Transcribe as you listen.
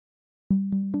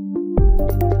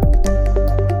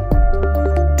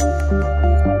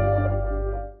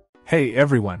Hey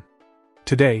everyone!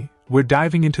 Today, we're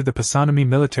diving into the PASONOMI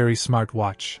military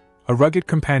smartwatch, a rugged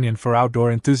companion for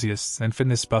outdoor enthusiasts and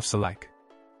fitness buffs alike.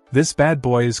 This bad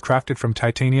boy is crafted from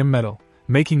titanium metal,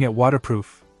 making it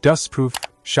waterproof, dustproof,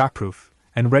 shockproof,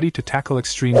 and ready to tackle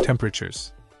extreme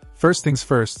temperatures. First things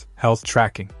first, health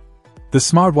tracking. The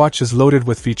smartwatch is loaded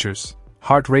with features: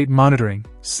 heart rate monitoring,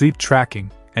 sleep tracking,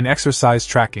 and exercise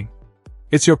tracking.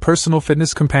 It's your personal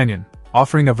fitness companion,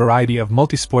 offering a variety of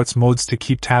multi-sports modes to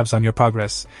keep tabs on your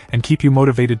progress and keep you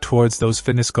motivated towards those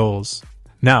fitness goals.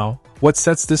 Now, what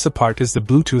sets this apart is the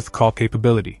Bluetooth call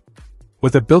capability.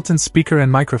 With a built-in speaker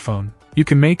and microphone, you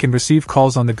can make and receive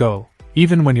calls on the go,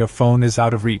 even when your phone is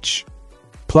out of reach.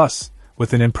 Plus,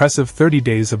 with an impressive 30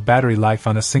 days of battery life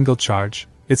on a single charge,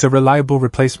 it's a reliable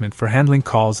replacement for handling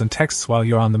calls and texts while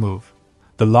you're on the move.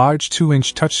 The large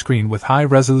 2-inch touchscreen with high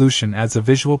resolution adds a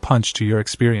visual punch to your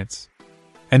experience.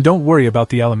 And don't worry about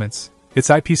the elements, it's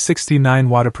IP69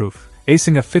 waterproof,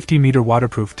 acing a 50-meter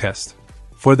waterproof test.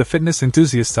 For the fitness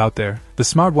enthusiasts out there, the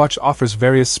smartwatch offers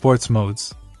various sports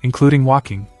modes, including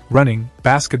walking, running,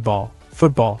 basketball,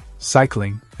 football,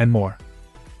 cycling, and more.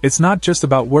 It's not just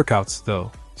about workouts,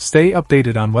 though. Stay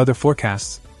updated on weather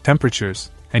forecasts,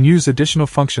 temperatures, and use additional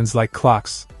functions like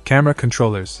clocks, camera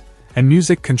controllers, and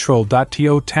music control.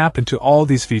 To tap into all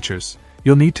these features,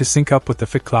 you'll need to sync up with the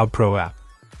FitCloud Pro app.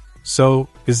 So,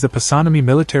 is the PASONOMI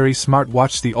military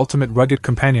smartwatch the ultimate rugged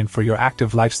companion for your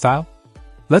active lifestyle?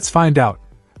 Let's find out.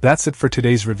 That's it for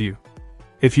today's review.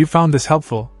 If you found this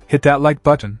helpful, hit that like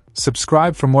button,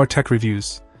 subscribe for more tech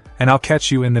reviews, and I'll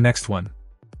catch you in the next one.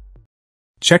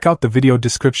 Check out the video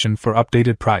description for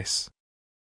updated price.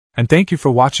 And thank you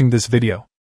for watching this video.